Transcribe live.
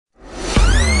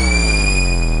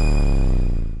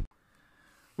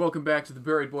Welcome back to the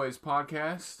Buried Boys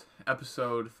podcast,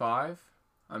 episode 5.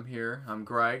 I'm here. I'm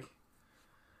Greg.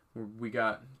 We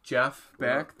got Jeff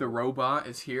back. The robot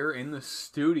is here in the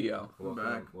studio. Welcome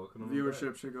back. Welcome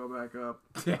Viewership should go back up.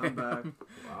 I'm back.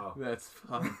 Wow. That's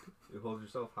fun. You hold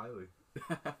yourself highly.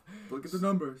 Look at the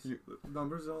numbers. The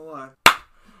numbers don't lie.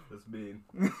 That's mean.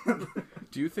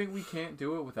 Do you think we can't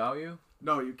do it without you?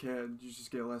 No, you can. You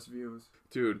just get less views.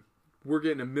 Dude, we're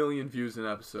getting 1 million views an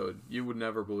episode. You would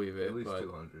never believe it. At least but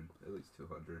 200. At least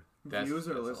 200. Views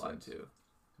or that's listens? a lot too.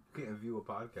 You can't view a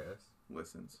podcast.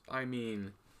 Listens. I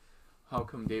mean, how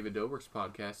come David Dobrik's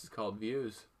podcast is called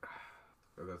Views?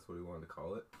 Or that's what we wanted to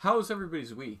call it. How was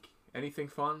everybody's week? Anything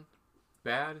fun?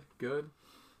 Bad? Good?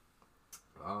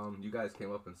 You guys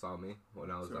came up and saw me when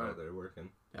I was out there working.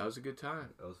 That was a good time.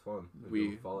 That was fun. We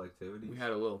doing fall activities. We had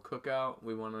a little cookout.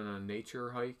 We went on a nature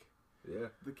hike. Yeah.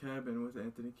 The Cabin with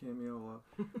Anthony Camiola.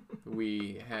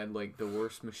 We had like the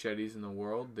worst machetes in the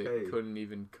world. They couldn't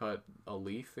even cut a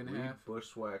leaf in half. We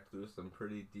bushwhacked through some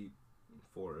pretty deep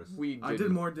forest. I did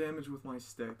more damage with my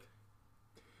stick.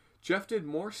 Jeff did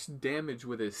more damage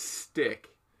with his stick.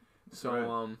 So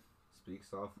Right. Speak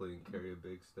softly and carry a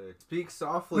big stick. Speak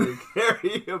softly and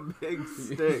carry a big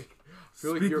stick.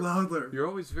 Speak louder. You're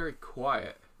always very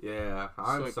quiet. Yeah,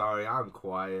 I'm sorry. I'm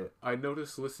quiet. I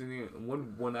noticed listening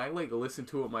when I like listen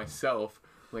to it myself.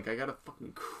 Like I gotta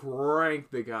fucking crank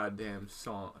the goddamn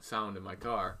sound in my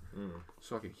car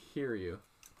so I can hear you.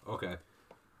 Okay.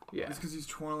 Yeah. It's because he's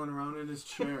twirling around in his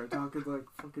chair, talking like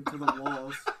fucking to the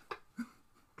walls.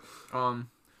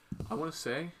 I want to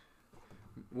say,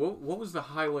 what was the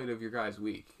highlight of your guys'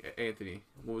 week, Anthony?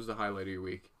 What was the highlight of your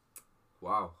week?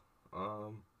 Wow.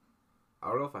 I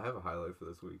don't know if I have a highlight for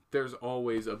this week. There's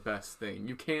always a best thing.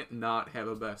 You can't not have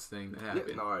a best thing that happened.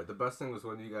 Yeah, no, alright. The best thing was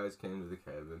when you guys came to the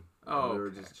cabin. Oh, we were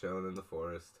just chilling in the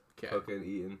forest, cooking,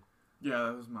 eating. Yeah,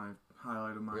 that was my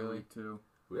highlight of my week too.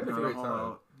 We had a great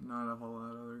time. Not a whole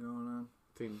lot other going on.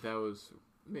 I think that was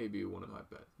maybe one of my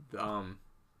best.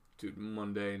 Dude,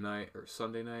 Monday night or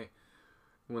Sunday night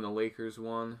when the Lakers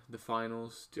won the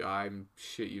finals. Dude, I'm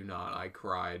shit you not. I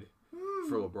cried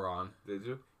for LeBron. Did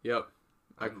you? Yep.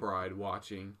 I cried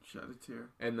watching. Shed a tear.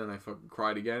 And then I fucking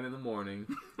cried again in the morning.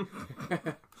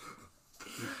 You're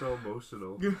so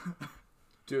emotional.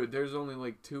 Dude, there's only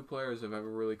like 2 players I've ever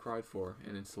really cried for,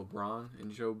 and it's LeBron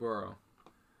and Joe Burrow.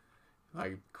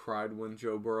 I cried when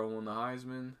Joe Burrow won the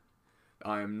Heisman.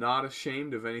 I am not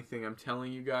ashamed of anything I'm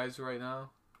telling you guys right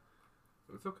now.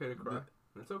 It's okay to cry.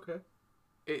 It's okay.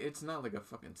 It's not like a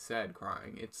fucking sad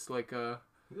crying. It's like a...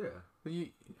 Yeah.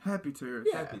 Happy tears.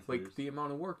 Yeah, Happy like tears. the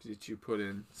amount of work that you put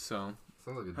in. So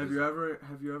Sounds like a Have you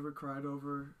ever cried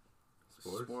over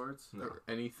sports? No. or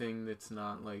anything that's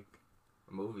not like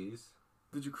Movies?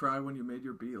 Did you cry when you made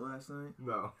your beat last night?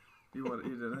 No. You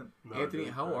didn't? No, I Anthony.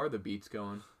 didn't How cry. are the beats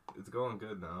going? It's going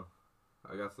good now.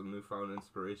 I got some newfound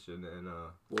inspiration, and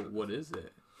What is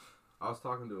it? I was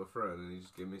talking to a friend, and he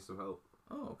just gave me some help.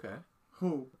 Oh, okay.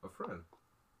 Who? A friend.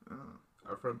 Oh,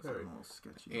 Our friend that's Perry. a little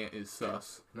sketchy. Ant is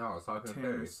sus. No, I was talking to Tan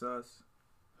Perry. is sus.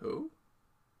 Who?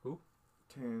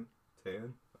 Tan.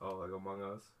 Tan? Oh, like Among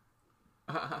Us?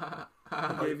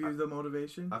 Who gave you the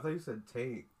motivation? I thought you said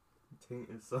taint. Taint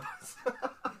is sus.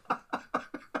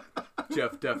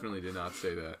 Jeff definitely did not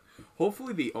say that.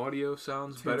 Hopefully the audio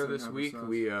sounds Taints better are this never week.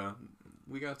 sus.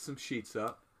 We got some sheets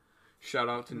up. Shout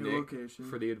out to New Nick location.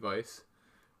 for the advice.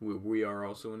 We are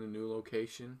also in a new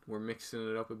location. We're mixing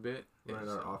it up a bit. We're in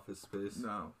our office space.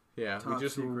 No. Yeah, we Top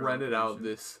just secret rented out location.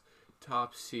 this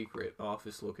top secret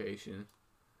office location.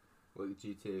 Like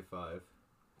GTA 5.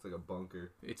 It's like a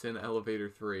bunker. It's in Elevator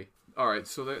 3. Alright,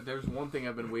 so there's one thing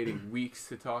I've been waiting weeks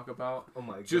to talk about. Oh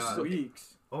my Just god. so-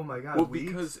 Weeks. Oh my god. Well, weeks?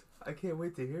 because I can't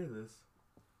wait to hear this.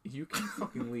 you can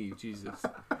fucking leave, Jesus.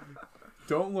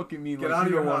 Don't look at me Get like out you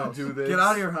of your don't want house. to do this. Get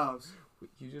out of your house.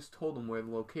 You just told them where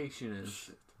the location is.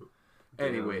 Shit.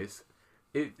 Anyways,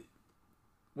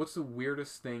 what's the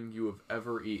weirdest thing you have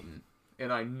ever eaten?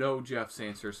 And I know Jeff's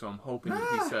answer, so I'm hoping that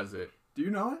he says it. Do you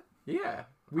know it? Yeah,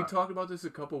 we talked about this a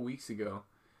couple weeks ago,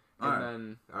 and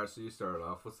then Alright, so you started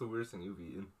off. What's the weirdest thing you've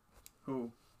eaten?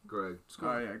 Who? Greg.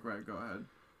 Oh yeah, Greg, go ahead.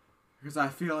 Because I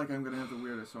feel like I'm gonna have the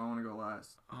weirdest, so I want to go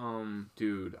last.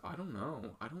 Dude, I don't know.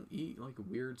 I don't eat like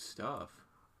weird stuff.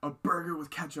 A burger with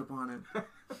ketchup on it.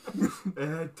 It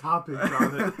had toppings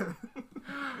on it.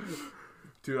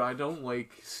 Dude, I don't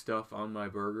like stuff on my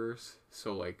burgers.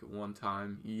 So like one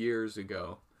time years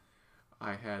ago,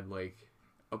 I had like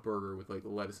a burger with like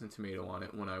lettuce and tomato on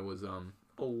it when I was a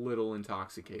little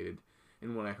intoxicated.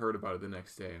 And when I heard about it the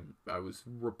next day, I was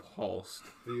repulsed.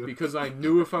 Because I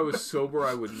knew if I was sober,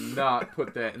 I would not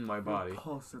put that in my body.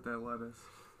 Repulsed at that lettuce.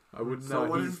 I would So not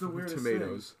what eat is the weirdest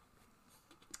tomatoes.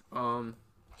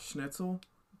 Schnitzel?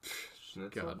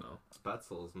 Schnitzel. God no.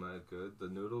 Spetzel's mad good. The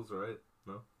noodles, right?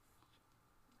 No?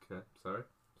 Okay, sorry.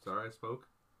 Sorry I spoke.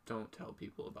 Don't tell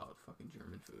people about fucking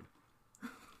German food.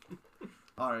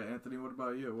 Alright, Anthony, what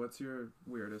about you? What's your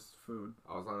weirdest food?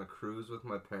 I was on a cruise with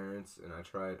my parents, and I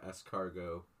tried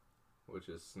escargot, which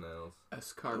is snails.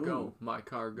 Escargot, Ooh. my You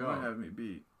cargo. might have me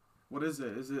beat. What is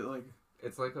it? Is it like...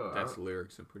 It's like a... That's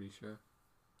lyrics, I'm pretty sure.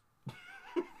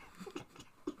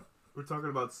 We're talking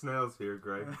about snails here,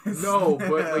 Greg. No,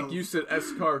 but like Snails. you said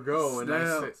escargot, and I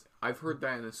said Snails. I've heard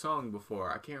that in a song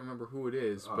before. I can't remember who it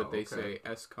is, Oh, but they okay. say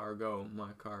escargot,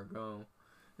 my cargo,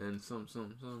 and some.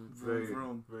 Vroom,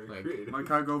 vroom. very Like, creative. My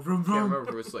car go vroom Can't vroom. remember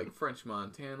if it was like French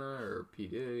Montana or P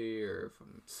Diddy or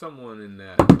someone in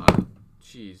that.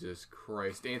 Jesus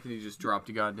Christ! Anthony just dropped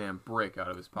a goddamn brick out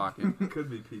of his pocket. Could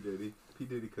be P. Diddy. P.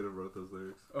 Diddy could have wrote those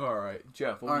lyrics. All right,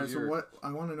 Jeff. What Alright, was so your... what...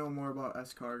 I want to know more about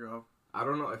escargot. I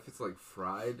don't know if it's like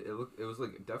fried. It was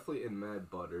like definitely in mad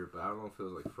butter, but I don't know if it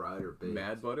was like fried or baked.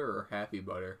 Mad butter or happy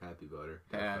butter? Happy butter.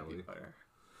 Happy Definitely. butter.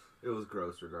 It was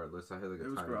gross regardless. I had like a It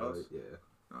was tiny gross? bite.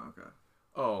 Yeah. Oh, okay.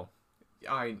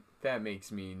 Oh, that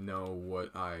makes me know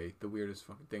the weirdest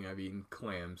fucking thing I've eaten: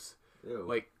 clams. Ew.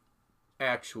 Like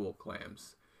actual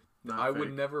clams. Not I fake.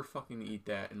 would never fucking eat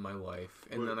that in my life.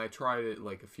 And What? then I tried it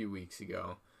like a few weeks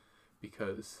ago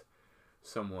because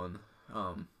someone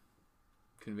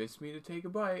convinced me to take a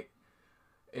bite,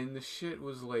 and the shit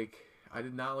was like, I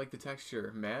did not like the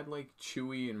texture. Mad like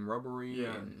chewy and rubbery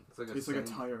Yeah. and it's like Tastes like a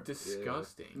sand- tire.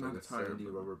 disgusting. Yeah. like Not a tired, sandy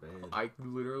but- rubber band. I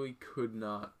literally could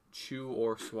not chew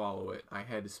or swallow it. I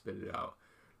had to spit it out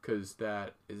because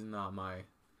that is not my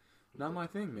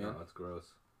thing, man. No, it's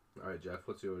gross. All right, Jeff,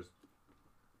 what's yours?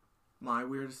 My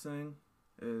weirdest thing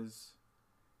is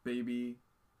baby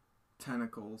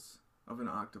tentacles of an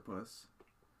octopus.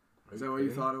 Is that what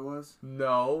you thought it was?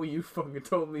 No, you fucking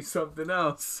told me something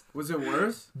else. Was it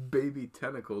worse? Baby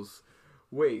tentacles.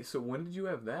 Wait, so when did you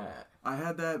have that? I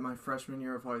had that my freshman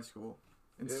year of high school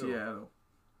in Ew. Seattle.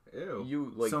 Ew.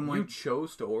 You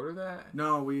chose to order that?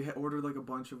 No, we ordered like a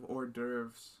bunch of hors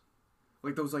d'oeuvres.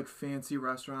 Like those like fancy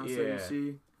restaurants that you Yeah.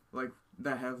 see. Like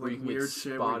that have Where you like can weird get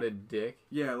shit. spotted dick?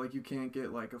 Yeah, like you can't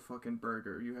get like a fucking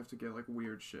burger. You have to get like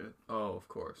weird shit. Oh, of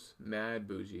course. Mad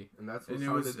bougie. And that's what And it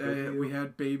sounded was good to you? we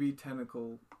had baby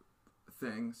tentacle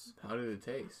things. How did it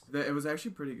taste? It was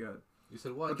actually pretty good. You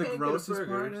said, well, But I the can't get a grossest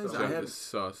burger, part is so- I Jeff had- is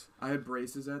sus. I had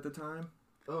braces at the time,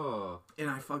 Oh. and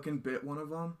I fucking bit one of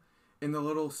them, and the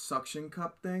little suction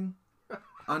cup thing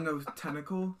on the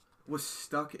tentacle was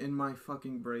stuck in my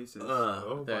fucking braces.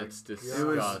 Oh my That's God.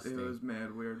 disgusting. It was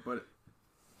mad weird, but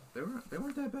they weren't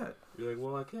that bad. You're like,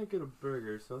 well, I can't get a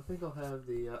burger, so I think I'll have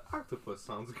the octopus.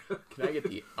 Sounds good. Can I get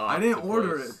the I didn't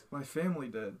order it. octopus? My family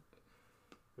did.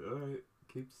 All right,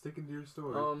 keep sticking to your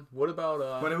story. What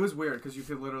about But it was weird because you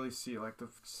could literally see like the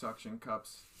suction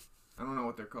cups. I don't know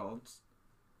what they're called.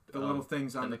 The little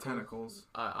things on the tentacles.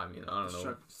 I mean, I don't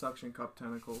know. Suction cup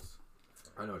tentacles.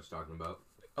 I know what you're talking about.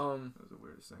 That was the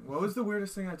weirdest thing. What was the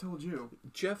weirdest thing I told you?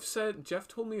 Jeff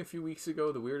told me a few weeks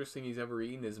ago the weirdest thing he's ever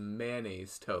eaten is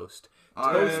mayonnaise toast.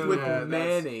 Oh, Toast yeah, with yeah, that's-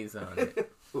 mayonnaise on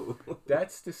it.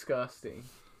 That's disgusting.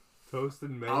 Toast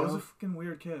and mayo. I was a fucking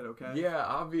weird kid, okay? Yeah,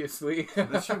 obviously.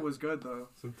 This shit was good though.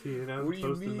 Some T&M, What do you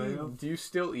toast and mayo. mean? Do you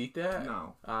still eat that?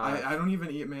 No, Ah. I don't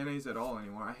even eat mayonnaise at all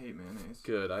anymore. I hate mayonnaise.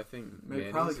 Good. I think Maybe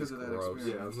mayonnaise probably is 'cause of that gross.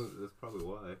 experience. Yeah, that's probably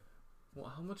why. Well,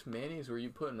 how much mayonnaise were you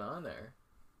putting on there?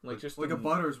 Like just Like a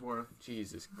Buttersworth.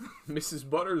 Jesus, Mrs.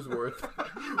 Buttersworth.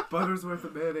 Buttersworth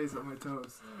of mayonnaise on my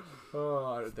toast. Oh,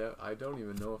 I don't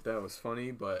even know if that was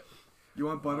funny, but You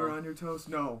want butter on your toast?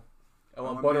 No. I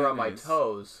want want butter on my mayonnaise.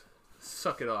 toes.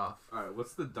 Suck it off. All right,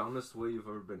 what's the dumbest way you've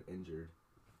ever been injured?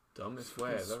 Dumbest way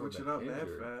I've ever Switch it been up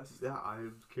injured. that fast. Yeah,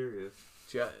 I'm curious.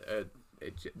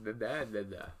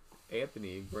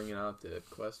 Anthony bringing out the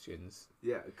questions.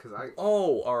 Yeah, because I...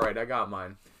 Oh, all right, I got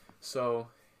mine. So,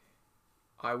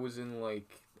 I was in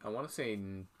I want to say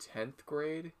 10th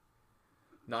grade,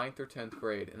 9th or 10th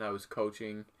grade, and I was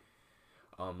coaching,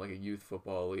 like a youth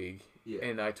football league, Yeah.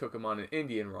 and I took him on an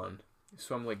Indian run.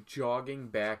 So I'm jogging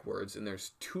backwards, and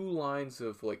there's two lines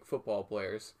of football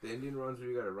players. The Indian runs where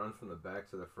you gotta run from the back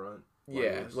to the front. while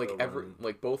Yeah, you're still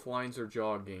running. both lines are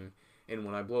jogging, and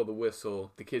when I blow the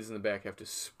whistle, the kids in the back have to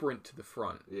sprint to the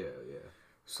front. Yeah, yeah.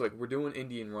 So we're doing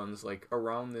Indian runs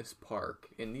around this park,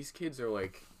 and these kids are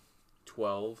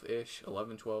 12-ish,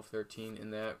 11, 12, 13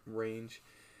 in that range.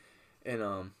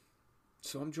 And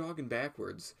so I'm jogging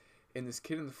backwards, and this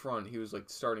kid in the front, he was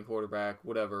starting quarterback,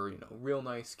 whatever, real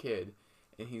nice kid.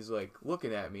 And he's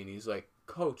looking at me, and he's like,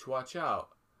 "Coach, watch out."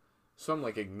 So I'm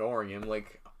ignoring him,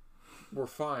 we're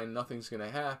fine, nothing's gonna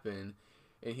happen.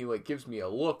 and he like gives me a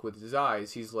look with his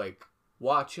eyes. He's like,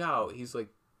 "Watch out!" He's like,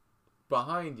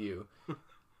 "Behind you."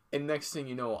 And next thing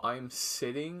you know, I'm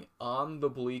sitting on the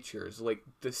bleachers, like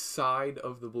the side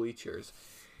of the bleachers,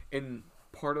 and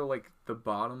part of like the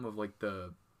bottom of like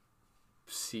the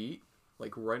seat,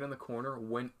 like right on the corner,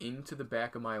 went into the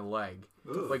back of my leg,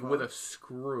 like with a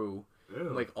screw. Ew.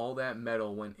 Like all that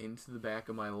metal went into the back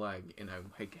of my leg, and I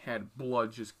like had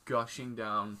blood just gushing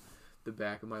down the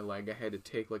back of my leg. I had to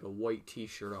take like a white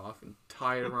t-shirt off and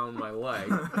tie it around my leg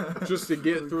just to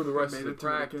get through the rest of the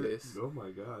practice. Oh my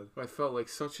god. I felt like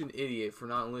such an idiot for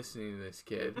not listening to this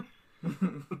kid.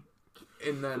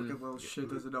 And then Fucking little shit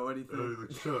doesn't know anything.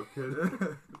 Shut up,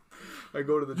 kid. I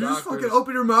go to the You just doctor. fucking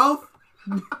open your mouth.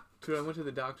 Dude, I went to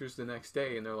the doctors the next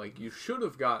day, and they're like, "You should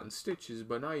have gotten stitches,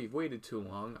 but now you've waited too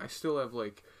long." I still have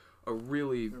like a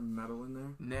really There's metal in there.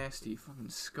 nasty fucking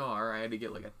scar. I had to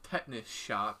get like a tetanus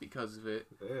shot because of it.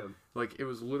 Damn. Like it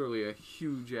was literally a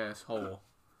huge ass hole.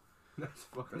 That's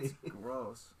funny. That's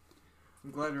gross.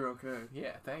 I'm glad you're okay.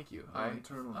 Yeah, thank you.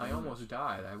 Internal I damage. almost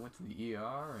died. I went to the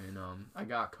ER and I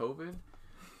got COVID.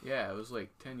 Yeah, it was like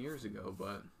 10 years ago,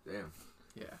 but Damn.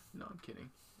 yeah, no, I'm kidding.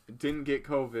 I didn't get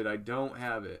COVID. I don't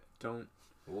have it. Don't.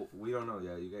 Well, we don't know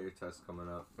yet. You got your test coming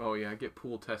up. Oh yeah, I get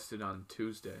pool tested on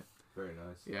Tuesday. Very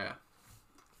nice. Yeah.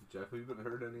 Jeff, have you been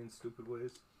hurt any in stupid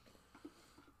ways?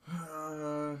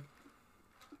 I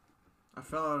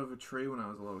fell out of a tree when I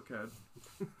was a little kid.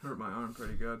 Hurt my arm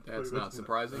pretty good. That's not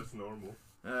surprising. That's normal.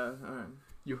 Alright.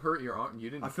 You hurt your arm. You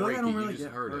didn't I feel break like I don't it. really You just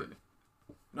get hurt hurt. it.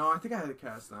 No, I think I had a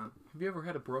cast on. Have you ever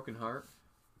had a broken heart?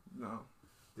 No.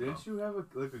 Didn't you have a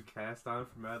cast on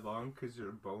for mad long because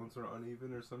your bones were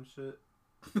uneven or some shit?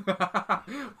 What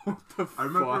the fuck? I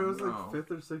remember it was like No.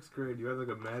 5th or 6th grade. You had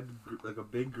like a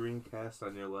big green cast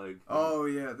on your leg. Oh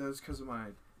yeah, that was because of my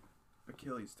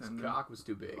Achilles His tendon. cock was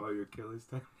too big. Oh, your Achilles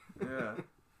tendon. Yeah.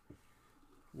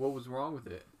 What was wrong with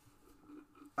it?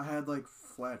 I had like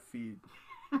flat feet.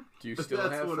 Do you still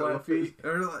That's have what it flat was. feet?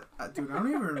 Or, like, dude, I don't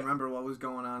even remember what was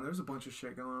going on. There was a bunch of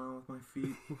shit going on with my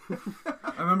feet.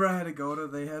 I remember I had to go to.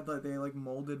 They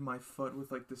molded my foot with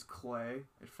like this clay.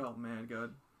 It felt mad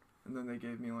good, and then they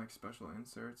gave me like special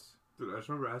inserts. Dude, I just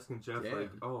remember asking Jeff, Damn.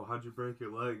 like, oh, how'd you break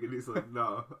your leg? And he's like,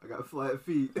 no, I got flat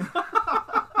feet.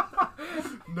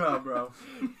 No, bro.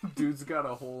 Dude's got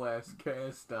a whole ass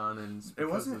cast on, and it's It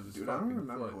because wasn't. of his Dude, I don't fucking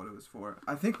remember foot. what it was for.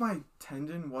 I think my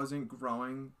tendon wasn't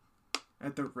growing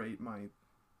at the rate my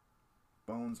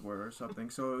bones were or something.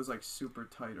 So it was like super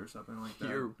tight or something like that.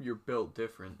 You're built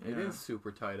different. It Yeah. is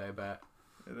super tight, I bet.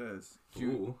 It is.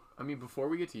 Ooh. I mean, before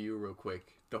we get to you real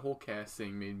quick, the whole cast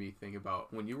thing made me think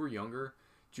about when you were younger.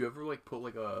 Did you ever like put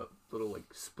like a little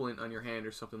like splint on your hand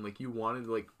or something? Like you wanted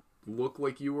to like look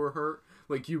like you were hurt,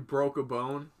 like you broke a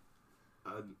bone.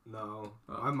 No.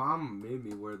 Oh. My mom made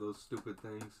me wear those stupid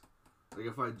things. Like,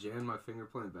 if I jammed my finger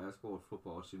playing basketball or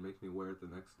football, she'd make me wear it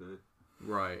the next day.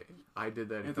 Right. I did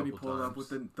that Anthony a couple pulled times. up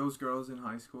with those girls in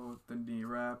high school with the knee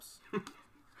wraps.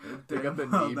 They got the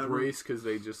Well, knee that were- brace because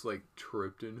they just like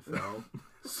tripped and fell.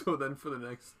 So then for the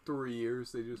next 3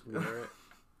 years they just wear it.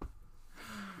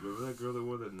 Remember that girl that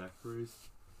wore the neck brace?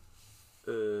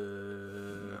 I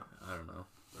don't know.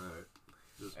 Alright.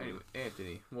 Just Anyway,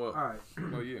 Anthony, what Alright.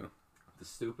 about you? The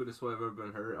stupidest way I've ever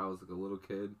been hurt, I was like a little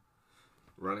kid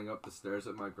running up the stairs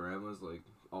at my grandma's, like,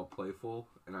 all playful,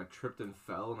 and I tripped and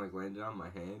fell and like landed on my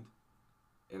hand,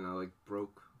 and I like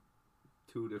broke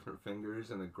 2 different fingers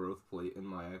and a growth plate in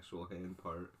my actual hand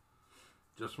part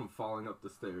just from falling up the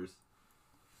stairs.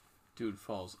 Dude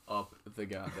falls up the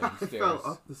goddamn I stairs. fell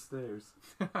up the stairs.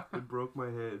 It broke my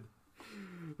head.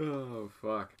 Oh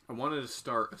fuck! I wanted to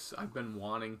start. I've been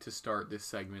wanting to start this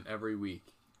segment every week.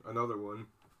 Another one,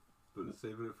 but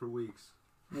saving it for weeks.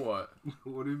 What?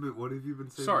 What have you been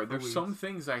saving? Sorry, for there's weeks? some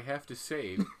things I have to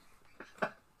save.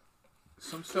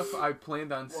 Some stuff I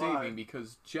planned on Why? saving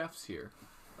because Jeff's here.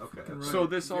 Okay. Fucking So right.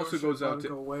 this also Viewership goes out about to-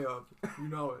 go way up. You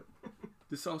know it.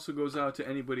 This also goes out to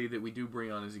anybody that we do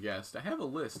bring on as a guest. I have a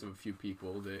list of a few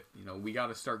people that we got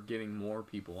to start getting more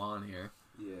people on here.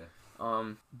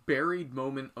 Yeah. Buried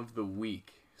moment of the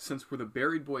week. Since we're the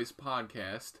Buried Boys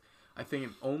podcast, I think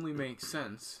it only makes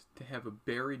sense to have a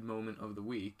buried moment of the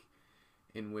week,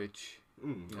 in which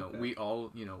Okay. we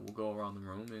all we'll go around the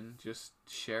room and just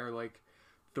share like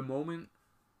the moment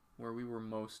where we were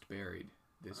most buried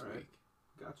this All right. week,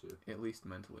 Got you. at least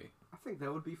mentally. I think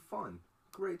that would be fun.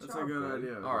 Great That's job. a good Greg.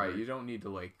 idea. All right, you don't need to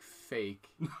like fake.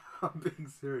 I'm being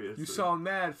serious. You sound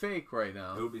mad fake right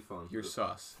now. It would be fun. You're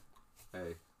sus.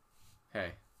 Hey.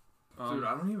 Hey. Dude,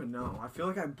 I don't even know. I feel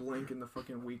like I blink and the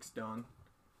fucking week's done.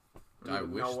 I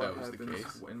don't wish know what that was the happens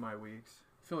case. in my weeks.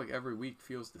 I feel like every week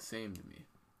feels the same to me.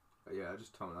 Yeah, I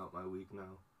just tone out my week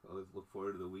now. I look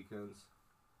forward to the weekends.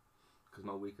 Because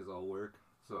my week is all work.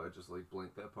 So I just like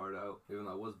blink that part out. Even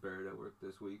though I was buried at work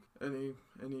this week.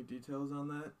 Any details on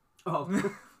that?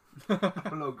 Oh. I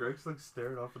don't know. Greg's like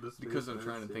staring off of this. Because I'm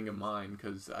trying to think of mine,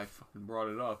 because I fucking brought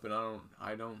it up, and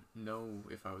I don't know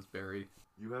if I was buried.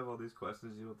 You have all these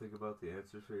questions. You don't think about the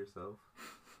answers for yourself.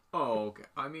 Oh, okay.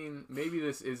 I mean, maybe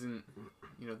this isn't.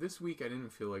 This week I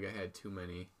didn't feel like I had too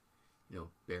many,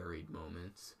 buried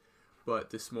moments. But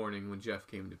this morning when Jeff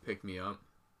came to pick me up,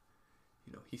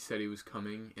 he said he was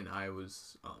coming, and I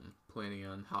was planning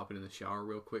on hopping in the shower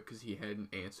real quick because he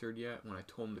hadn't answered yet when I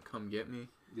told him to come get me.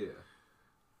 Yeah.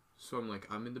 So I'm like,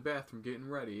 I'm in the bathroom getting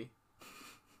ready.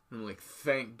 And I'm like,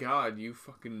 thank God you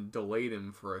fucking delayed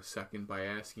him for a second by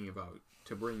asking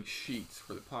to bring sheets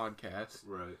for the podcast.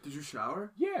 Right. Did you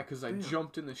shower? Yeah, because I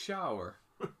jumped in the shower.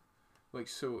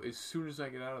 So as soon as I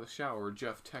get out of the shower,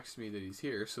 Jeff texts me that he's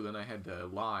here, so then I had to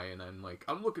lie, and I'm like,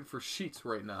 I'm looking for sheets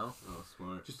right now. Oh,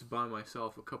 smart. Just to buy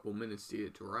myself a couple minutes to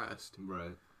get dressed.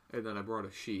 Right. And then I brought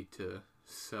a sheet to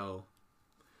sell.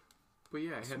 But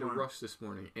yeah, I had to rush this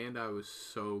morning, and I was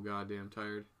so goddamn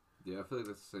tired. Yeah, I feel like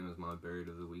that's the same as my buried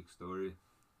of the week story.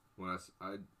 When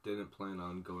I didn't plan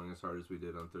on going as hard as we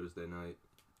did on Thursday night.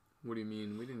 What do you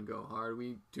mean? We didn't go hard.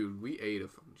 We ate a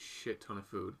fucking shit ton of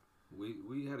food.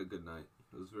 We had a good night.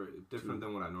 It was very different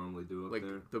than what I normally do up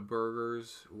there. The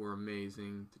burgers were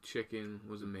amazing. The chicken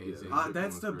was amazing. Yeah,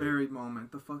 That's the buried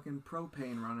moment. The fucking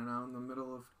propane running out in the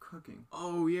middle of cooking.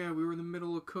 Oh yeah, we were in the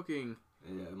middle of cooking.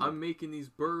 Yeah, I'm making these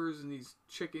burgers and these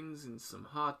chickens and some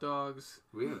hot dogs.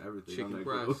 We had everything. Chicken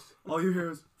breast. All you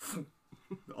hear is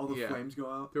all the flames go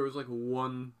out. There was like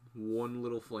one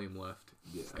little flame left.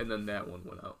 Yeah. And then that one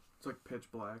went out. It's like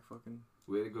pitch black, fucking.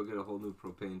 We had to go get a whole new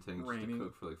propane tank just to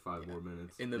cook for like 5 more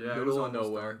minutes. In the middle of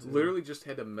nowhere. Literally just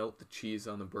had to melt the cheese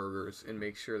on the burgers and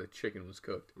make sure the chicken was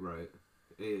cooked. Right.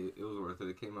 It was worth it.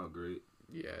 It came out great.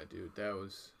 Yeah, dude, that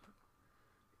was...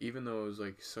 Even though it was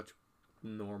like such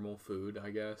normal food, I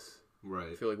guess.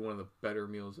 Right. I feel like one of the better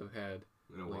meals I've had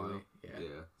in a lately. while.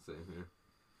 Yeah, same here.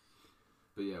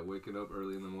 But yeah, waking up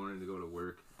early in the morning to go to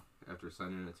work after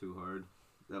signing it too hard.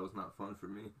 That was not fun for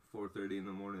me. 4:30 in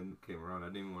the morning came around. I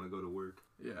didn't even want to go to work.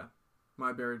 Yeah.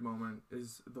 My buried moment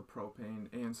is the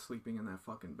propane and sleeping in that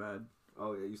fucking bed.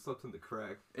 Oh, yeah, you slept in the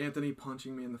crack. Anthony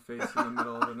punching me in the face in the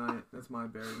middle of the night. That's my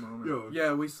buried moment. Yo.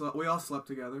 Yeah, we all slept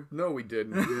together. No, we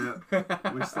didn't.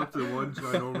 Yeah. We slept in one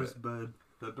ginormous bed.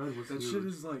 That bed was That huge. shit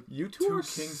is like You two are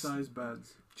king-size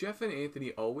beds. Jeff and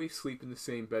Anthony always sleep in the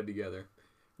same bed together.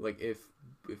 Like, if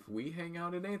we hang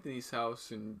out at Anthony's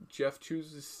house and Jeff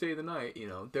chooses to stay the night,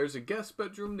 there's a guest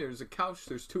bedroom, there's a couch,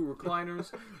 there's 2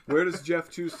 recliners. Where does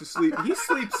Jeff choose to sleep? He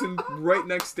sleeps right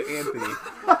next to Anthony.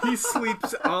 He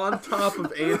sleeps on top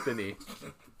of Anthony.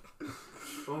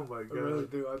 Oh my god. I really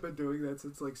do. I've been doing that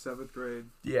since like 7th grade.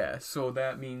 Yeah, so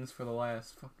that means for the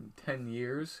last fucking 10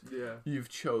 years, you've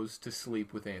chose to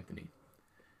sleep with Anthony.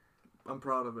 I'm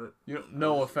proud of it.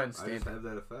 No offense to I just Anthony. have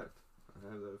that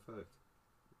effect.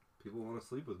 People want to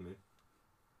sleep with me.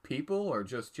 People or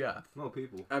just Jeff? No,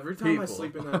 people. Every time I People.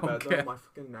 sleep in that bed, Okay. though, my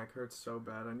fucking neck hurts so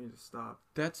bad. I need to stop.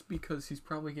 That's because he's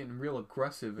probably getting real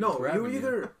aggressive and No, grabbing you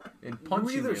either and punching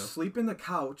you either you. sleep in the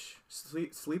couch,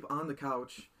 sleep on the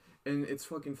couch, and it's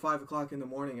fucking 5 o'clock in the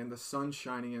morning, and the sun's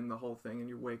shining in the whole thing, and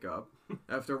you wake up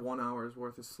after 1 hour's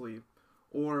worth of sleep,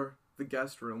 or the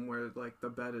guest room where like the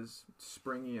bed is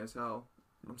springy as hell.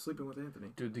 I'm sleeping with Anthony.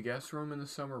 Dude, the guest room in the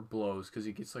summer blows because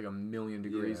it gets like 1,000,000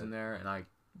 degrees Yeah. in there, and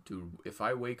dude, if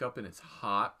I wake up and it's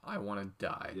hot, I want to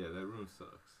die. Yeah, that room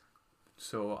sucks.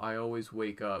 So I always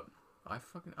wake up.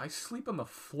 I sleep on the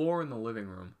floor in the living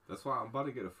room. That's why I'm about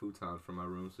to get a futon for my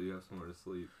room so you have somewhere to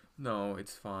sleep. No,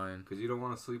 it's fine. Because you don't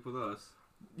want to sleep with us.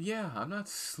 Yeah, I'm not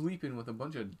sleeping with a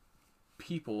bunch of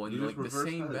people in You like just the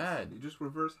reverse same heads. bed. You just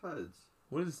reverse heads.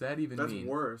 What does that even That's mean?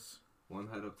 worse. One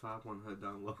head up top, one head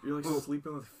down low. You're like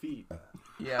sleeping with feet.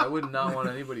 Yeah, I would not want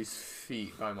anybody's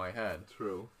feet by my head.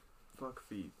 True. Fuck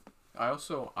feet. I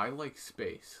like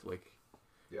space. Like,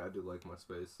 Yeah, I do like my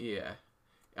space. yeah.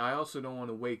 I also don't want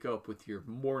to wake up with your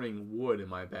morning wood in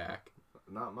my back.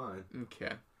 Not mine.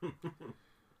 Okay.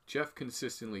 Jeff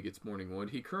consistently gets morning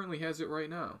wood. He currently has it right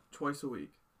now. Twice a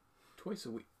week. Twice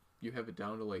a week. You have it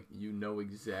down to like,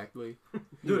 exactly.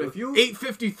 Dude, if you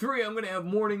 8:53, I'm going to have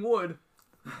morning wood.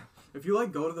 if you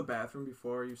like go to the bathroom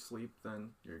before you sleep,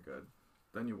 then you're good.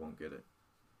 Then you won't get it.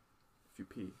 If you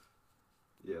pee.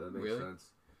 Yeah, that makes Really?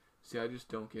 sense. See, I just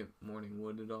don't get morning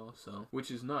wood at all, so. Which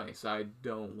is nice. I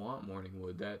don't want morning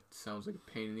wood. That sounds like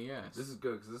a pain in the ass. This is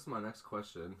good because this is my next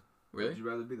question. Really? Would you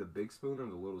rather be the big spoon or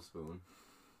the little spoon?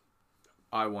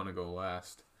 I want to go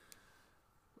last.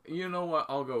 You know what?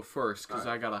 I'll go first because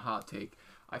Alright. I got a hot take.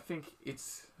 I think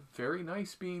it's very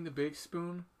nice being the big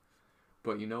spoon,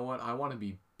 but you know what? I want to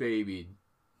be babied.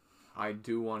 I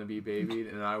do want to be babied,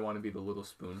 and I want to be the little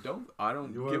spoon. I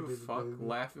don't You wanna give a be the fuck. baby?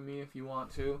 Laugh at me if you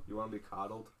want to. You want to be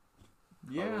coddled?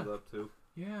 Yeah, Coddled up too?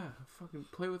 yeah. Fucking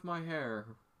play with my hair.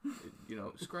 You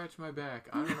know, scratch my back.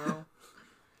 I don't know.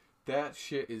 That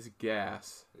shit is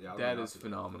gas. Yeah, That is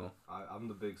phenomenal. I'm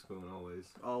the big spoon always.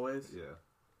 Always. Yeah.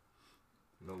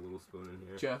 No little spoon in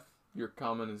here. Jeff, your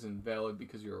comment is invalid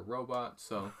because you're a robot,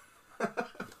 so...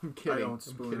 I'm kidding. I don't I'm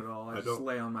spoon kidding. at all. I I just don't-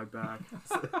 lay on my back.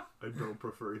 I don't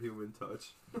prefer human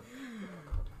touch.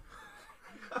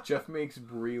 Jeff makes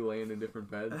Bree lay in a different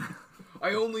bed.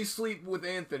 I only sleep with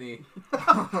Anthony.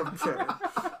 Okay.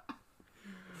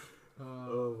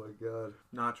 Oh my god.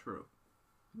 Not true.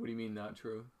 What do you mean not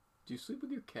true? Do you sleep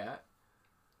with your cat?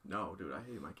 No, dude, I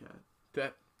hate my cat.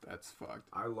 That's fucked.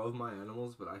 I love my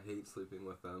animals, but I hate sleeping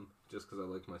with them just because I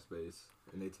like my space.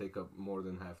 And they take up more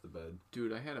than half the bed.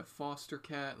 Dude, I had a foster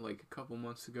cat like a couple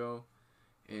months ago,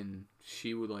 and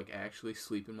she would like actually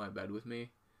sleep in my bed with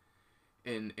me.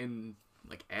 And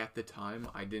like at the time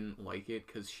I didn't like it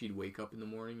because she'd wake up in the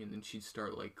morning and then she'd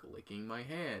start like licking my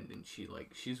hand, and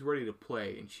she's ready to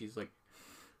play, and she's like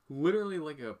literally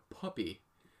like a puppy.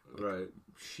 Right.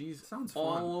 She's Sounds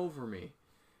all fun. over me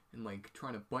and like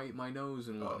trying to bite my nose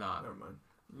and whatnot. Never mind.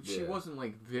 She Yeah. wasn't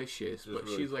like vicious, Just but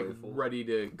really she's like playful. ready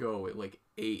to go at like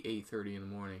 8:30 in the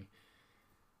morning.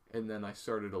 And then I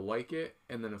started to like it,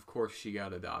 and then of course she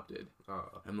got adopted.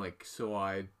 I'm like, so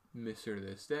I miss her to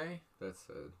this day. That's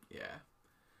sad. Yeah,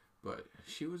 but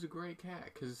she was a great cat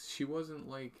because she wasn't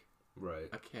like Right.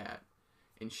 a cat,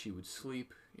 and she would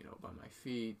sleep, you know, by my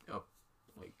feet, up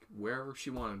like wherever she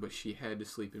wanted, but she had to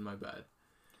sleep in my bed.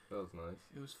 That was nice.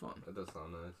 It was fun. That does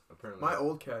sound nice. Apparently. My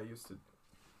old cat used to.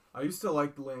 I used to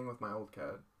like laying with my old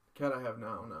cat. Cat I have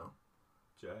now.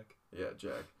 Jack. Yeah,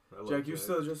 Jack. I love Jack used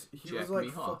to just. He Jack was like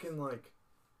me off. fucking like.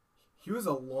 He was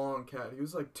a long cat. He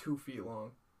was like 2 feet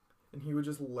long, and he would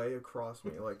just lay across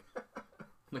me like.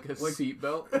 Like a Like-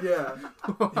 seatbelt. Yeah.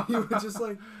 He would just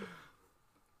like.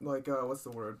 What's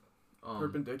the word?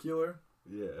 Perpendicular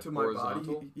Yeah. to my body.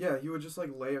 Horizontal? Yeah, he would just like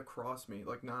lay across me,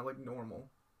 like not like normal.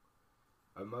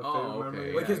 My Oh, favorite okay,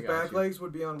 memory. Like yeah, his I got back you. legs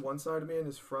would be on one side of me, and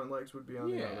his front legs would be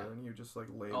on the Yeah. other, and he would just like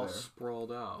lay All there,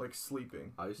 sprawled out. like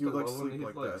sleeping. I used He to would like love when sleep he'd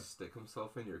like like that. stick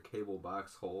himself in your cable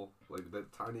box hole, like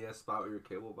that tiny ass spot where your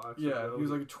cable box. would Yeah, go. he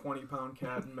was like a 20-pound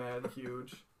cat, mad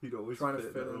huge, he'd always trying to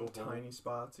fit fit that in little hole. tiny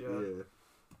spots. Yeah.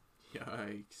 Yeah.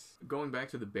 Yikes. Going back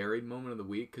to the buried moment of the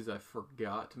week, because I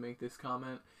forgot to make this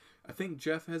comment. I think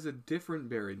Jeff has a different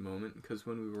buried moment, because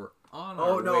when we were on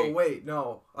Oh our no! way... Wait,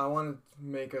 no. I want to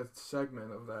make a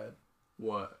segment of that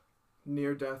What?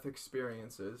 near-death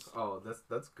experiences. Oh,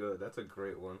 that's good. That's a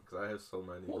great one because I have so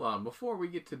many. Hold on, before we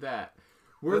get to that.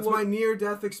 That's my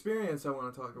near-death experience I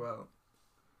want to talk about.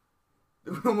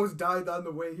 We almost died on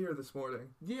the way here this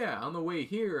morning. Yeah, on the way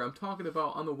here, I'm talking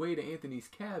about on the way to Anthony's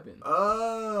cabin.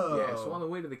 Oh. Yeah, so on the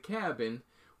way to the cabin,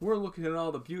 we're looking at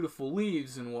all the beautiful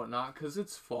leaves and whatnot, because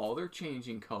it's fall. They're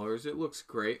changing colors. It looks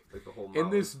great. Like the whole And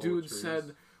mountain this full of dude trees.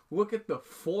 said, look at the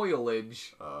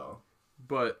foliage, Oh.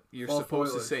 but you're Fall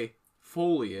supposed foliage. to say You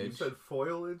foliage. said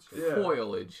foliage? Yeah.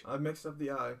 Foliage. I mixed up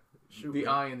the I. Shoot The me.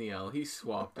 I and the L. He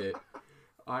swapped it.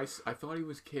 I thought he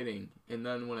was kidding, and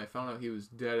then when I found out he was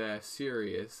dead-ass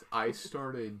serious, I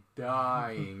started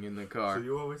dying in the So car.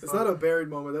 you always It's thought not a buried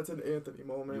moment. That's an Anthony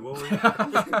moment.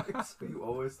 you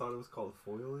always thought it was called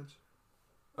foliage?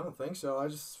 I don't think so. I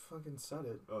just fucking said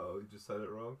it. Oh, you just said it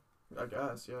wrong. I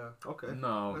guess, yeah. Okay.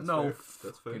 No, That's no fair.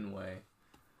 That's fair. fucking way.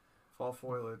 Fall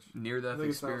foliage. Near-death I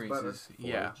think it sounds better. experiences.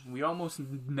 Yeah, we almost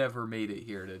never made it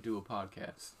here to do a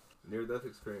podcast. Near-death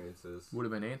experiences. Would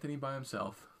have been Anthony by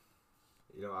himself.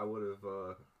 You know, I would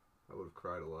have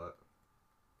cried a lot.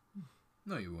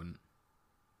 No, you wouldn't.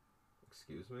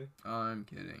 Excuse me. I'm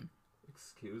kidding.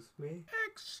 Excuse me.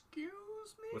 Excuse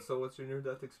me. What's your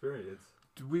near-death experience?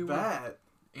 We were. That.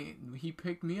 And he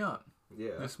picked me up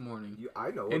Yeah. this morning,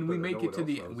 I know. it, and we but make no it one to else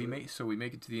the knows we it. make so we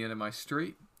make it to the end of my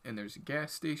street, and there's a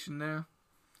gas station there.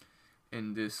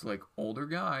 And this like older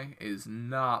guy is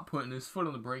not putting his foot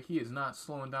on the brake. He is not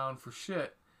slowing down for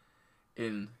shit.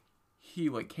 And he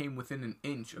like came within an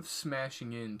inch of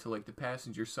smashing into like the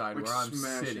passenger side Like where I'm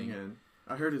smashing sitting. in.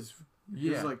 I heard his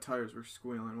Yeah, like tires were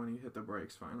squealing when he hit the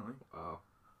brakes finally. Wow,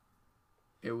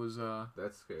 it was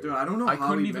that's scary. Dude, I don't know I how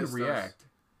couldn't he even missed us. react.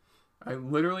 I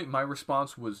literally my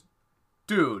response was,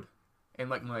 "Dude," and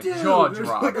like my Dude, jaw there's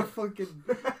dropped. like a fucking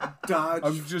Dodge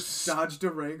I'm just Dodge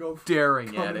Durango staring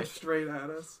at coming it. straight at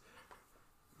us.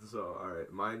 So, all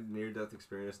right, my near-death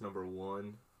experience number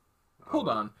one. Hold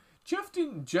on.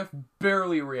 Jeff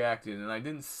barely reacted, and I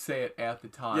didn't say it at the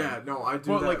time. Yeah, no, I do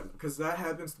But, that like- because that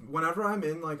happens whenever I'm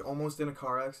in like almost in a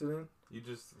car accident. You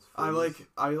just. I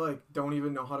don't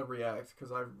even know how to react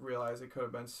because I realize it could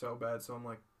have been so bad. So I'm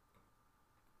like,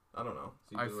 I don't know.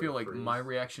 I feel like my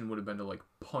reaction would have been to like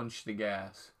punch the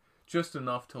gas, just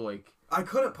enough to like. I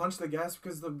couldn't punch the gas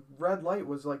because the red light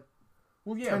was like.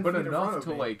 Well, yeah, 10 but feet in front enough of to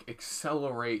me. like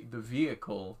accelerate the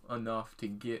vehicle enough to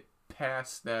get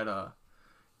past that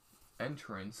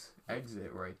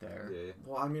exit right there. Yeah.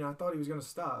 Well, I mean, I thought he was gonna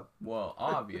stop. Well,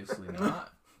 obviously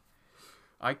not.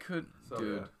 I could, So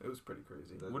dude. yeah, it was pretty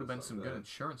crazy. That Would have been was some not good bad.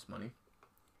 insurance money.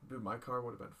 Dude, my car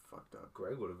would have been fucked up.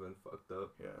 Greg would have been fucked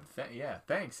up. Yeah. Yeah,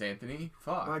 thanks, Anthony.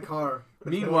 Fuck. My car.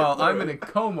 Meanwhile, I'm in a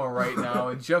coma right now,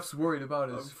 and Jeff's worried about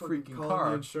I'm his fucking freaking calling car.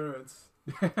 the insurance.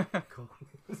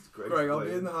 It's Greg's Greg, I'll be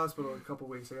plane. in the hospital in a couple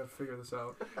weeks. I gotta figure this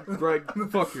out. Greg,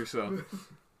 fuck yourself.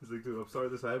 He's like, dude, I'm sorry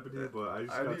this happened to you, but I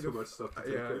just I got need too to- much stuff to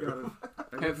take Yeah, I care of. gotta. I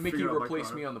gotta Have Mickey figure out my replace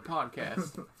car. me on the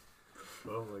podcast.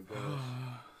 Oh my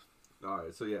gosh.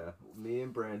 Alright, so yeah, me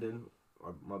and Brandon,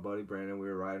 my buddy Brandon, we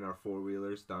were riding our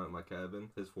 4-wheelers down at my cabin,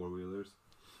 his 4-wheelers.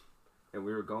 And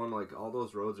we were going, like, all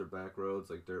those roads are back roads,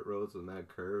 like dirt roads with mad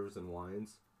curves and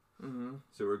lines. Mm-hmm.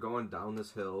 So we're going down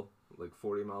this hill, like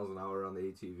 40 miles an hour on the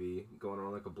ATV, going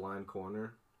around like a blind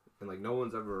corner. And like no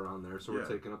one's ever around there, so we're Yeah.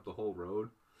 taking up the whole road.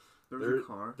 There's a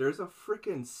car. There's a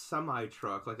freaking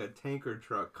semi-truck, like a tanker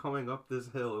truck, coming up this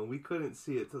hill, and we couldn't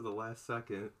see it till the last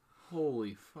second.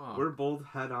 Holy fuck. We're both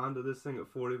head on to this thing at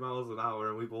 40 miles an hour,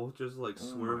 and we both just like Oh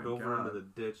swerved my over God. into the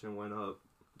ditch and went up.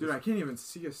 Dude, I can't even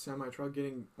see a semi truck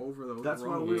getting over the That's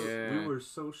why road. we were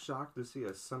so shocked to see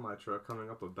a semi-truck coming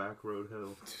up a back road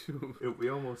hill. Dude, We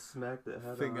almost smacked it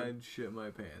head I think on. I'd shit my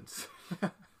pants.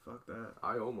 Fuck that.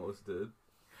 I almost did.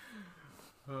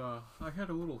 I had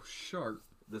a little shark.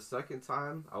 The second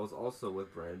time, I was also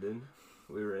with Brandon.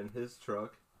 We were in his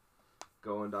truck,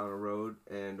 going down a road,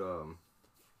 and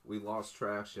we lost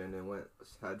traction and went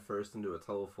head first into a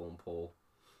telephone pole.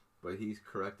 But he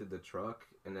corrected the truck,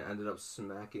 and it ended up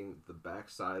smacking the back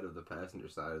side of the passenger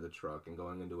side of the truck and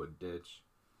going into a ditch.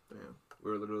 Damn.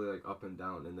 We were literally like up and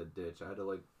down in the ditch. I had to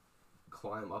like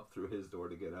climb up through his door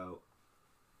to get out.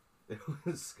 It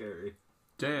was scary.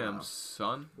 Damn, Wow.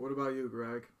 son. What about you,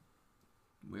 Greg?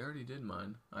 We already did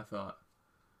mine, I thought.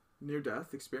 Near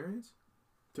death experience?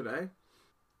 Today?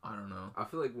 I don't know. I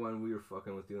feel like when we were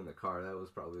fucking with you in the car, that was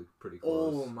probably pretty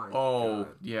close. Oh my Oh,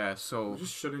 god. yeah, so... We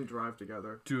just shouldn't drive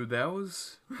together. Dude, that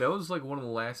was like one of the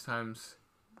last times.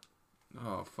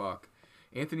 Oh fuck.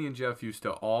 Anthony and Jeff used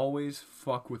to always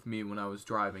fuck with me when I was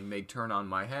driving. They'd turn on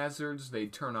my hazards,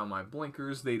 they'd turn on my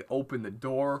blinkers, they'd open the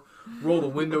door, roll the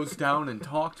windows down and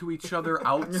talk to each other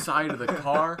outside of the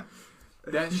car.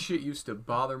 That shit used to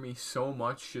bother me so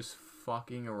much, just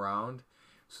fucking around.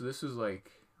 So this was like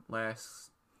last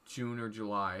June or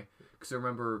July, because I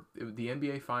remember the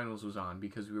NBA Finals was on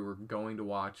because we were going to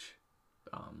watch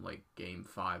like Game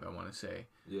 5, I want to say.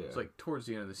 Yeah. It's like towards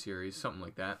the end of the series, something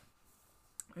like that.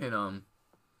 And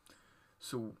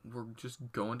so we're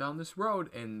just going down this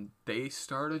road, and they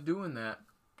started doing that,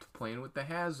 playing with the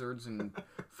hazards and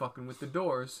fucking with the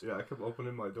doors. Yeah, I kept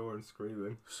opening my door and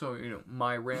screaming. So,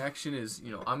 my reaction is,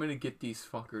 I'm going to get these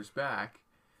fuckers back.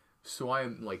 So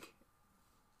I'm, like,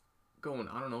 going,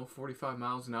 I don't know, 45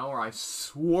 miles an hour. I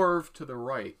swerved to the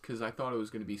right because I thought it was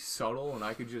going to be subtle and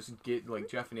I could just get, like,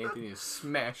 Jeff and Anthony to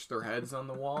smash their heads on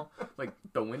the wall, like,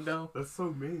 the window. That's so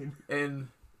mean. And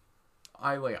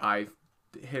I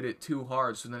hit it too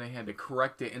hard, so then I had to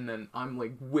correct it, and then I'm,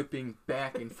 like, whipping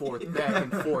back and forth, and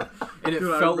it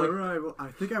Dude, felt I like... remember I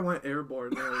think I went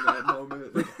airborne there in that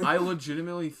moment. I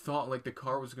legitimately thought like the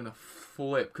car was gonna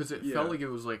flip because it Yeah. felt like it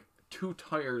was like two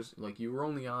tires, like you were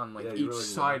only on like Yeah, you each were, like,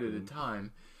 side at a rocking.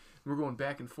 time. We're going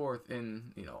back and forth,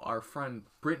 and our friend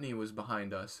Brittany was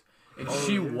behind us, and Oh,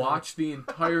 she yeah. watched the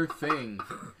entire thing.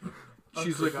 I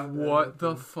She's like, forgot that "What the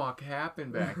happened." fuck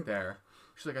happened back there?"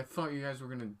 She's like, "I thought you guys were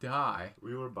gonna die,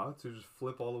 We were about to just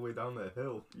flip all the way down that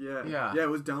hill. Yeah. Yeah. Yeah, it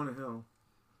was down a hill.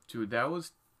 dude." That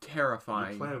was Your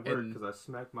terrifying. plan worked And because I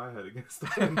smacked my head against the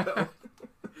window.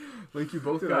 like you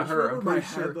both Dude, I got just hurt. I'm remember my pretty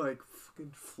sure. head like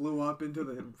fucking flew up into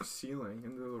the ceiling,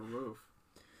 into the roof.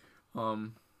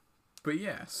 But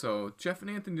yeah, so Jeff and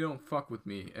Anthony don't fuck with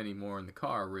me anymore in the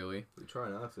car, really. We try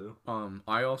not to.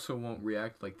 I also won't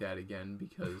react like that again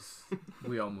because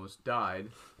we almost died.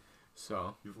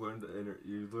 So, You've learned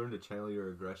to channel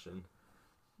your aggression.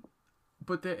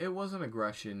 but it wasn't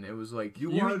aggression. It was like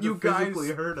You you wanted to guys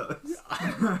physically hurt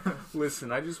us.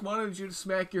 listen. I just wanted you to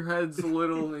smack your heads a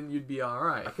little, and you'd be all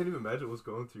right. I can't even imagine what's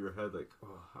going through your head. Like,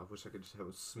 oh, I wish I could just have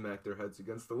them smack their heads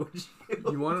against the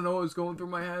windshield. You want to know what was going through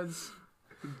my heads?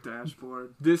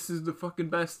 Dashboard. This is the fucking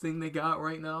best thing they got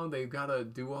right now. They've got to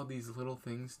do all these little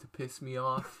things to piss me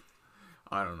off.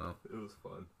 I don't know. It was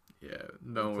fun. Yeah,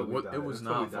 no, Until we died. it was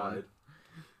Until not we fun.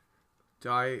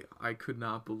 I could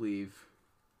not believe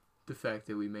the fact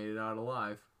that we made it out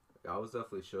alive. I was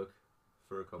definitely shook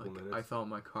for a couple minutes. I thought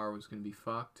my car was going to be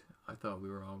fucked. I thought we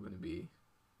were all going to be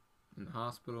in the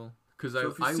hospital. Cause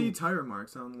So if you see tire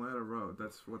marks on Ladder Road,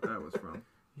 that's what that was from.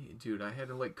 Yeah, dude, I had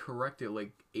to like correct it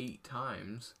like 8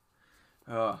 times.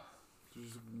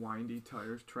 Just windy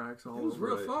tires, tracks all over. It was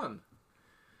real fun.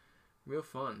 Real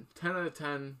fun. 10 out of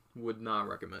 10 would not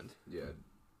recommend. Yeah,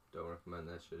 don't recommend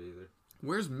that shit either.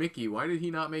 Where's Mickey? Why did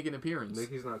he not make an appearance?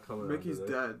 Mickey's not coming. Mickey's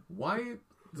dead. Why?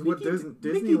 What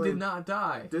Mickey did not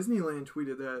die. Disneyland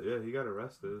tweeted that. Yeah, he got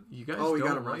arrested. You guys he got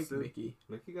don't like arrested. Mickey.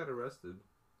 Mickey got arrested.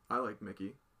 I like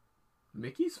Mickey.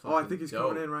 Mickey's fucking I think he's dope.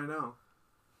 coming in right now.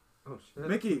 Oh shit.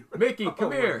 Mickey, Mickey, come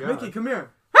my here. God. Mickey, come here.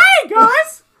 Hey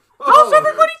guys! How's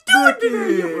everybody doing today,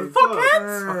 Mickey! you What's up?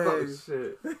 fuckheads? Oh Hey.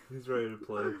 shit. He's ready to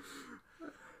play.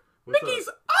 What's Mickey's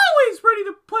up? always ready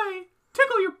to play.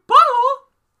 Tickle your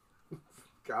butthole.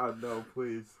 God no,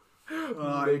 please.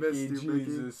 Oh, I missed you, Mickey.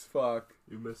 Jesus fuck.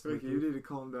 You missed Mickey, Mickey. you need to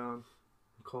calm down.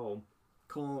 Calm.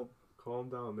 Calm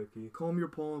down, Mickey. Calm your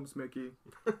palms, Mickey.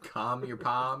 Calm your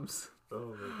palms.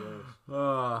 Oh my gosh.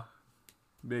 Ah,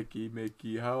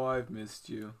 Mickey, how I've missed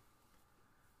you.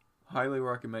 Highly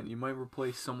recommend. You might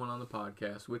replace someone on the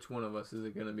podcast. Which one of us is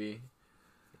it gonna be?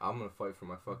 I'm gonna fight for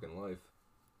my fucking life.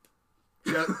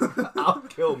 Jeff, I'll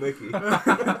kill Mickey.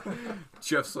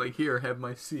 Jeff's like, here, have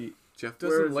my seat. Jeff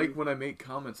Where doesn't is like he? when I make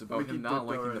comments about Mickey him not dipped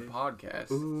liking already. the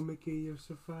podcast. Ooh, Mickey, you're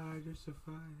so fine, you're so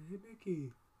fine. Hey,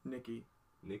 Mickey. Nicky.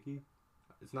 Nicky?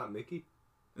 It's not Mickey?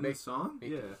 In the song?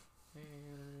 Mickey. Yeah.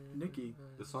 Nicky.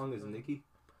 The song is Nicky?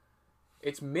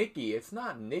 It's Mickey. It's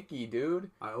not Nicky, dude.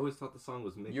 I always thought the song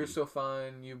was Mickey. You're so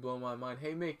fine, you blow my mind.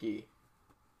 Hey, Mickey.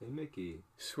 Hey, Mickey.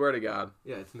 Swear to God.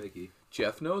 Yeah, it's Mickey.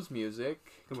 Jeff knows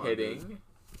music. Come on, Kidding.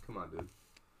 Come on, dude.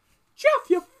 Jeff,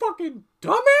 you fucking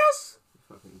dumbass!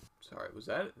 Fucking Sorry, was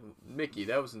that Mickey?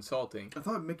 That was insulting. I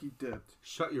thought Mickey dipped.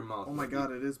 shut your mouth. Oh my Mickey.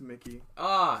 god, it is Mickey.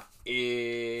 Ah,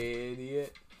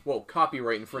 idiot. Whoa,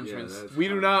 copyright infringements. that's We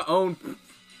do fine. not own...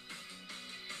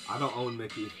 I don't own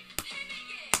Mickey.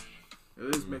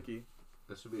 It is Mickey.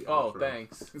 That should be. Oh, outro.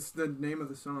 thanks. It's the name of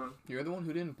the song. You're the one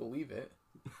who didn't believe it.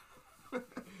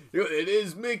 It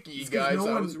is Mickey, It's 'cause guys. no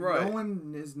I one, was right. No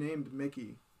one is named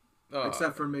Mickey. Oh,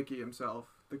 Except for Mickey himself.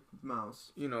 The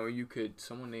mouse. you know,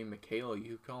 someone named Michaela,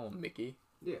 you could call him Mickey.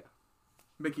 Yeah.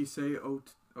 Mickey say, oh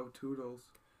toodles.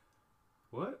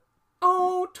 What?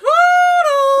 Oh, Toodles!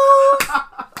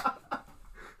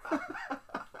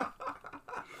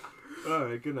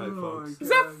 Alright, good night, Oh folks. my Is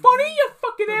that funny, you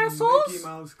fucking The assholes? Mickey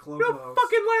Mouse You Clubhouse. don't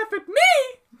fucking laugh at me!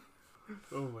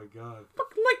 Oh my god.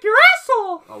 Fucking like your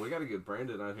asshole! Oh, we gotta get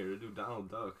Brandon on here to do Donald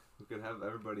Duck. We could have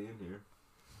everybody in here.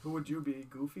 Who would you be?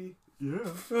 Goofy? Yeah.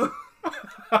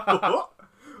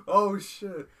 Oh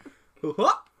shit.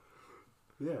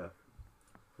 Yeah.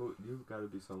 Well, you gotta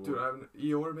be someone. Dude, I'm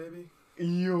Eeyore maybe?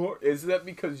 Is that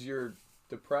because you're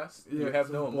depressed? Yeah, you have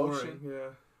 'cause no I'm emotion? boring, Yeah.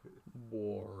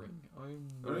 Boring.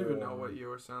 I don't even know what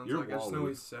Eeyore sounds You're like. I just know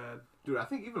Wall-E. he's sad. Dude, I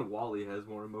think even Wally has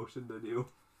more emotion than you.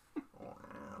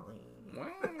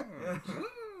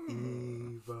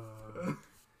 Eva.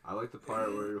 I like the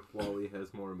part where Wally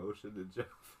has more emotion than Jeff.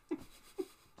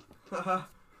 Haha.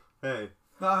 Hey,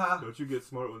 Haha. don't you get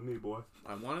smart with me, boy.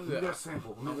 I wanted Give me to. that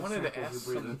sample. I wanted to ask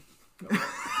some.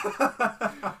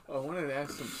 I wanted to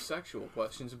ask some sexual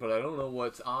questions, but I don't know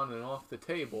what's on and off the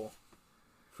table.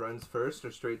 Friends first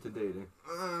or straight to dating?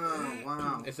 Oh,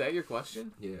 wow. Is that your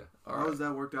question? Yeah. All How right. has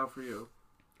that worked out for you?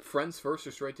 Friends first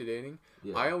or straight to dating?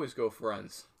 Yeah. I always go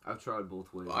friends. I've tried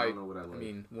both ways. I don't know what I like. I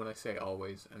mean, when I say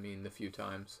always, I mean the few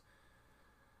times.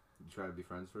 You try to be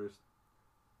friends first?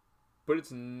 But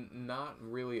it's not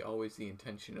really always the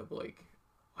intention of, like,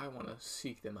 I want to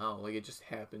seek them out. Like, it just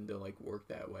happened to, like, work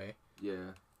that way.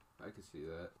 Yeah, I can see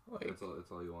that. Like, That's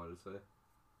all you wanted to say?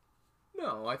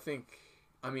 no,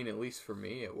 I mean, at least for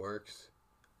me, it works.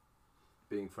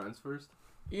 Being friends first?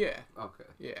 Yeah, Okay.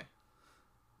 yeah.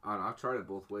 I don't know, I've tried it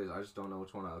both ways. I just don't know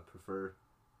which one I would prefer.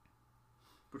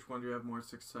 Which one do you have more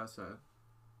success at?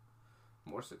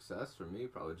 More success for me,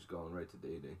 probably just going right to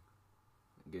dating.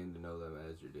 Getting to know them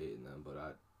as you're dating them.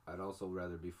 But I'd also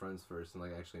rather be friends first and,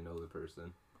 like, actually know the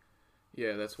person.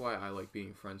 Yeah, that's why I like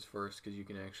being friends first, because you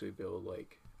can actually build,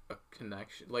 like, a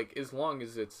connection. Like, as long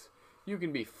as you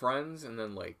can be friends and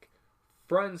then, like,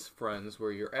 friends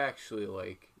where you're actually,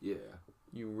 like, Yeah.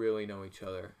 you really know each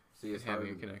other See, and it's having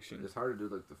hard a connection. It's hard to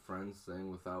do, like, the friends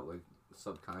thing without, like,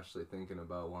 subconsciously thinking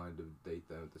about wanting to date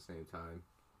them at the same time.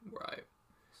 Right.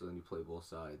 so then you play both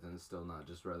sides, and it's still not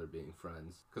just rather being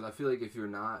friends. Because I feel like if you're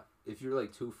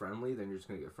like too friendly, then you're just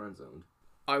gonna get friend zoned.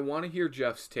 I want to hear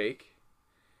Jeff's take,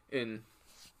 in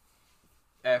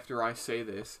after I say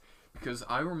this, because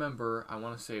I remember, I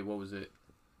want to say, what was it,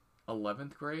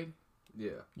 11th grade?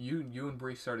 Yeah. You and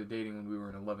Bree started dating when we were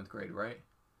in 11th grade, right?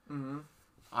 Mm-hmm.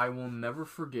 I will never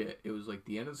forget. It was like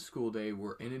the end of the school day.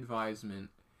 We're in advisement,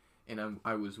 and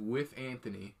I was with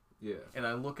Anthony. Yeah. And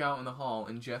I look out in the hall,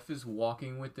 and Jeff is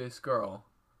walking with this girl,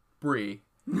 Bree.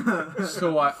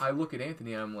 So I look at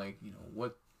Anthony, and I'm like,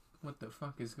 what the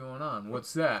fuck is going on?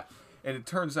 What's that? And it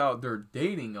turns out they're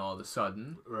dating all of a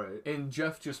sudden. Right. And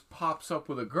Jeff just pops up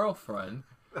with a girlfriend.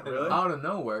 Really? Out of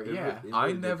nowhere. Yeah.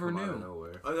 I never knew. Out of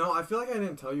nowhere. No, I feel like I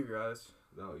didn't tell you guys.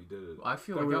 No, you didn't. I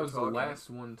feel That like we I were was talking. the last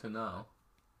one to know.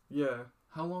 Yeah,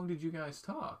 How long did you guys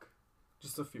talk?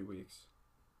 just a few weeks.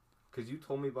 Because you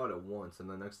told me about it once, and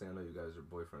the next thing I know, you guys are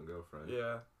boyfriend, girlfriend.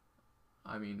 Yeah.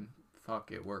 I mean,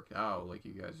 fuck, it worked out. Like,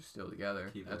 you guys are still together.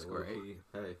 Keep That's it great. low-key.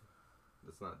 Hey,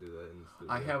 let's not do that in the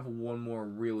studio. I have one more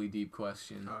really deep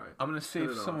question. All right. I'm going to save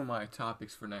Hit it some off. of my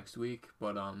topics for next week,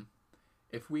 but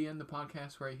if we end the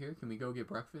podcast right here, can we go get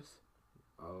breakfast?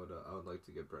 I would like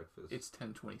to get breakfast. It's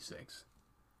 10:26.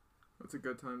 That's a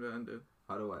good time to end it.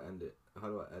 How do I end it? How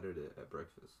do I edit it at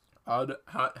breakfast? How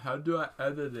do I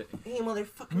edit it? Hey,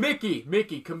 motherfucker.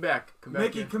 Mickey, come back.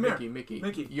 Mickey, come here. Mickey.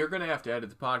 Mickey. You're going to have to edit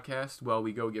the podcast while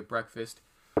we go get breakfast.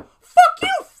 Fuck you,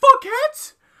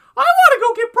 fuckheads! I want to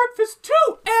go get breakfast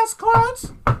too, ass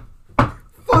clowns!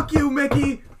 Fuck you,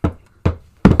 Mickey!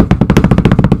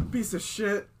 Piece of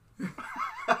shit.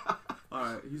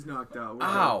 Alright, he's knocked out. We're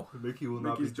Ow. Mickey will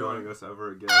not be Mickey's joining done. us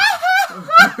ever again.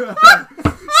 done.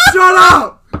 Shut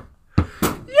up!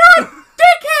 You're a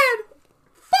dickhead!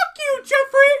 Fuck you,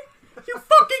 Jeffrey! You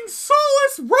fucking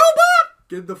soulless robot!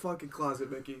 Get in the fucking closet,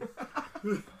 Mickey.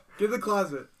 Get in the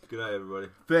closet. Good night, everybody.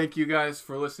 Thank you guys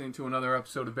for listening to another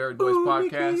episode of Buried Boys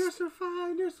Podcast. Mickey, you're so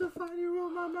fine. You're so fine. You roll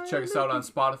my mind. Check us out on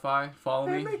Spotify. Follow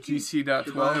Hey, me, Mickey. Goodbye,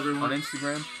 gc.12 everyone. on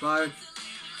Instagram. Bye.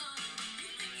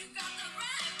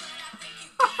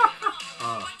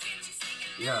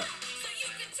 Yeah.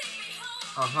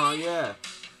 Yeah.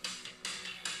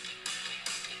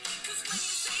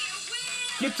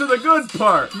 Get to the good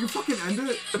part! Can you fucking end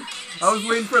it? I was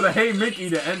waiting for the Hey Mickey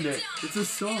to end it. It's a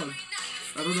song.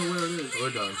 I don't know where it is. We're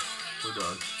done. We're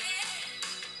done.